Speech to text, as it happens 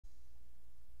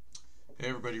Hey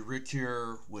everybody, Rick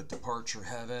here with Departure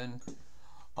Heaven.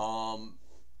 In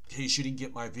case you didn't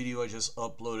get my video I just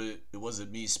uploaded, it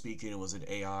wasn't me speaking, it was an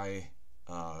AI,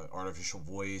 artificial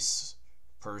voice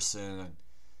person.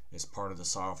 It's part of the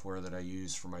software that I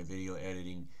use for my video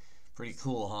editing. Pretty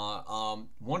cool, huh?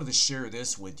 Wanted to share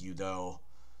this with you though.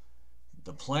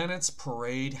 The Planets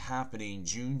Parade happening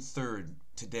June 3rd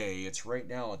today. It's right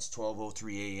now, it's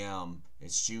 12:03 a.m.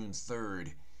 It's June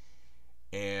 3rd.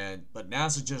 But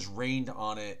NASA just rained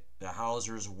on it. The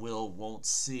Hausers won't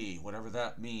see, whatever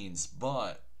that means.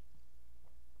 But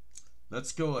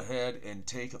let's go ahead and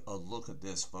take a look at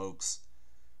this, folks.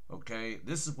 Okay,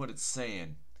 this is what it's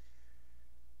saying.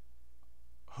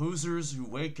 Hoosers who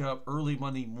wake up early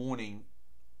Monday morning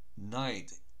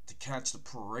night to catch the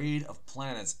parade of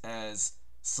planets, as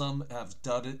some have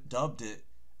dubbed it,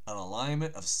 an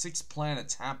alignment of 6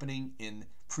 planets happening in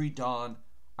pre-dawn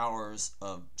hours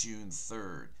of June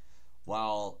 3rd.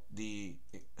 While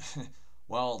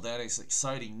that is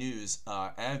exciting news,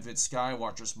 avid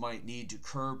skywatchers might need to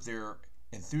curb their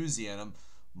enthusiasm.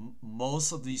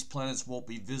 Most of these planets won't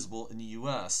be visible in the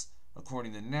U.S.,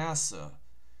 according to NASA,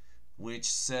 which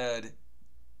said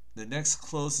the next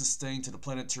closest thing to the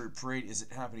planetary parade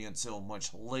isn't happening until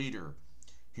much later.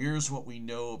 Here's what we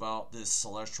know about this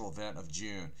celestial event of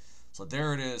June. So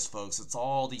there it is, folks. It's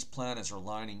all these planets are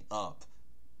lining up.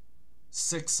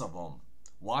 6 of them.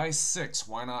 Why 6?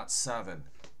 Why not 7?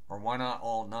 Or why not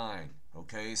all 9?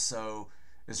 Okay, so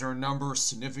is there a number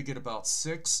significant about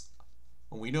 6?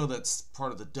 Well, we know that's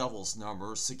part of the devil's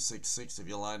number, 666. If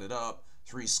you line it up,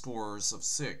 3 scores of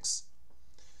 6.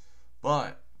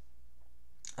 But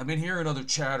I've been hearing other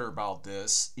chatter about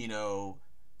this. You know,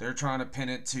 they're trying to pin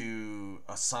it to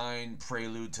a sign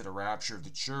prelude to the rapture of the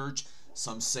church.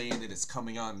 Some saying that it's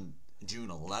coming on June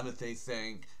 11th, they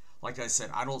think. Like I said,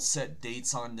 I don't set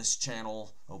dates on this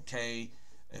channel, okay?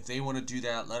 If they want to do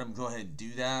that, let them go ahead and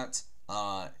do that.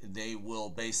 They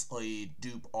will basically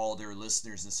dupe all their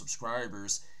listeners and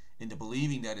subscribers into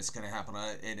believing that it's going to happen,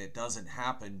 and it doesn't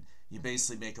happen. You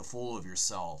basically make a fool of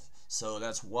yourself. So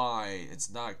that's why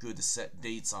it's not good to set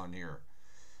dates on here.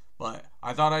 But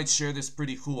I thought I'd share this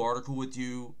pretty cool article with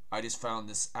you. I just found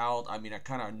this out. I mean, I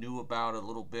kind of knew about it a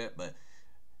little bit, but,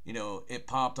 you know, it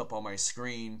popped up on my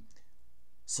screen.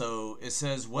 So it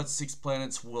says what 6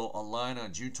 planets will align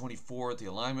on June 24th. The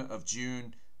alignment of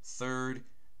June 3rd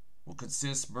will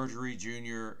consist Mercury,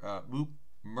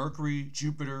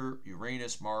 Jupiter,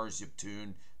 Uranus, Mars,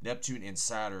 Neptune, and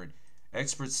Saturn.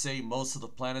 Experts say most of the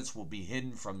planets will be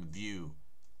hidden from view.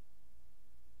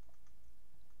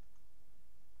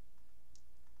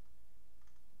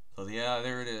 So yeah,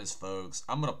 there it is, folks.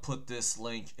 I'm going to put this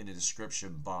link in the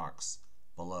description box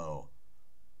below.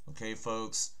 Okay,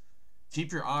 folks?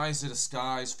 Keep your eyes to the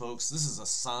skies, folks. This is a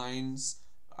signs.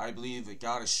 I believe that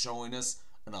God is showing us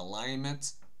an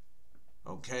alignment.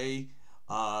 Okay?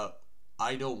 I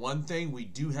know one thing. We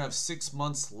do have 6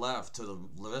 months left to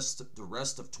the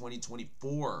rest of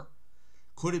 2024.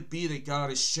 Could it be that God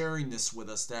is sharing this with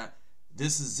us, that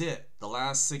this is it, the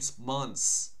last 6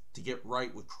 months to get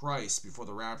right with Christ before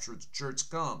the rapture of the church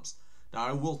comes? Now,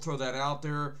 I will throw that out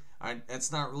there.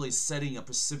 It's not really setting a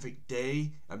specific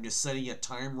day. I'm just setting a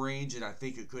time range, and I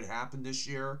think it could happen this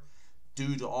year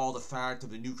due to all the fact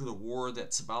of the nuclear war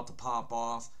that's about to pop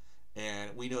off.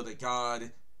 And we know that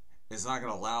God is not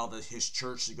going to allow his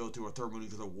church to go through a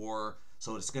thermonuclear war.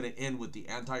 So it's going to end with the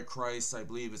Antichrist. I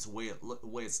believe it's the way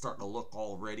it's starting to look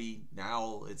already.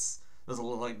 Now it doesn't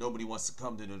look like nobody wants to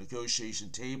come to the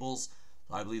negotiation tables.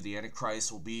 I believe the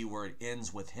Antichrist will be where it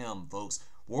ends with him, folks.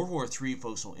 World War III,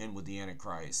 folks, will end with the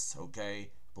Antichrist, okay?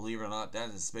 Believe it or not,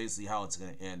 that is basically how it's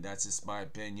going to end. That's just my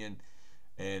opinion.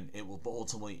 And it will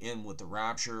ultimately end with the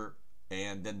rapture,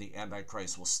 and then the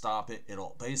Antichrist will stop it.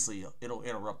 It'll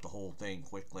interrupt the whole thing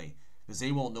quickly, because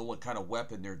they won't know what kind of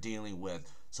weapon they're dealing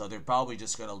with. So they're probably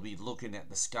just going to be looking at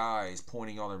the skies,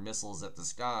 pointing all their missiles at the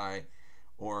sky,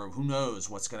 or who knows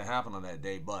what's going to happen on that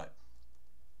day. But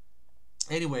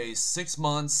anyways, 6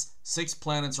 months, 6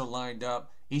 planets are lined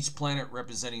up, each planet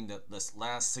representing the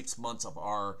last 6 months of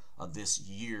this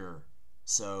year.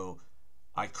 So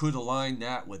I could align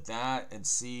that with that and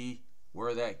see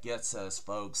where that gets us,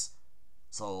 folks.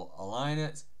 So align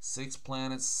it, 6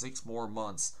 planets, 6 more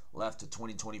months left to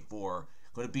 2024.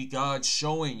 Going to be God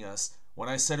showing us. When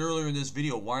I said earlier in this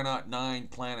video, why not 9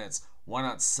 planets? Why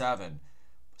not 7?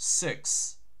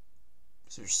 6.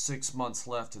 So there's 6 months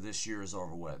left to this year is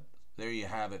over with. There you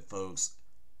have it, folks.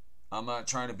 I'm not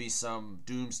trying to be some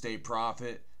doomsday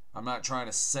prophet. I'm not trying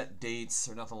to set dates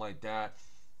or nothing like that.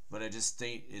 But I just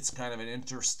think it's kind of an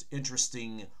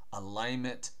interesting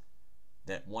alignment,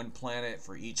 that 1 planet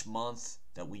for each month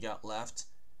that we got left.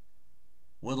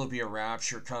 Will there be a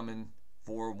rapture coming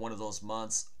for one of those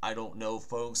months? I don't know,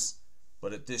 folks.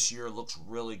 But if this year looks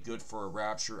really good for a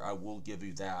rapture, I will give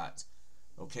you that.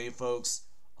 Okay, folks?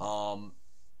 And,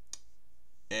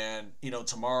 you know,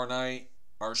 tomorrow night,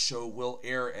 our show will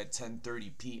air at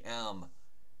 10:30 p.m.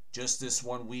 Just this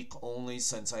 1 week only,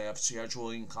 since I have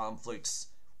scheduling conflicts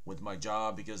with my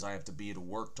job because I have to be at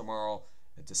work tomorrow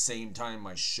at the same time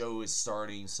my show is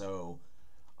starting. So,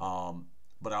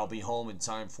 but I'll be home in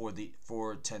time for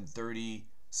 10:30.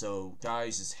 So,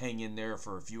 guys, just hang in there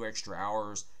for a few extra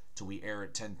hours till we air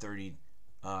at 10:30.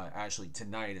 Actually,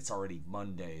 tonight it's already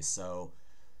Monday. So,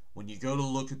 when you go to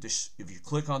look at this, if you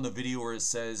click on the video where it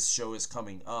says show is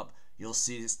coming up, you'll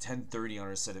see it's 10:30 on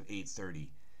instead of 8:30.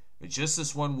 It's just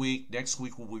this 1 week. Next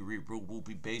week we'll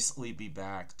basically be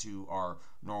back to our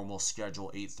normal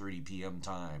schedule, 8:30 p.m.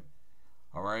 time.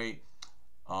 All right.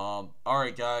 All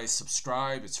right, guys.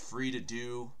 Subscribe. It's free to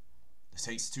do. It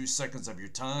takes 2 seconds of your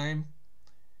time.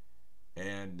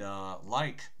 And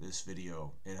like this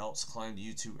video. It helps climb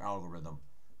the YouTube algorithm.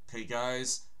 Okay,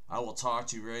 guys. I will talk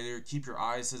to you later. Keep your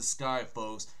eyes to the sky,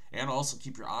 folks. And also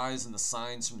keep your eyes in the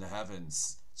signs from the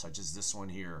heavens, such as this one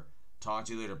here. Talk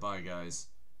to you later. Bye, guys.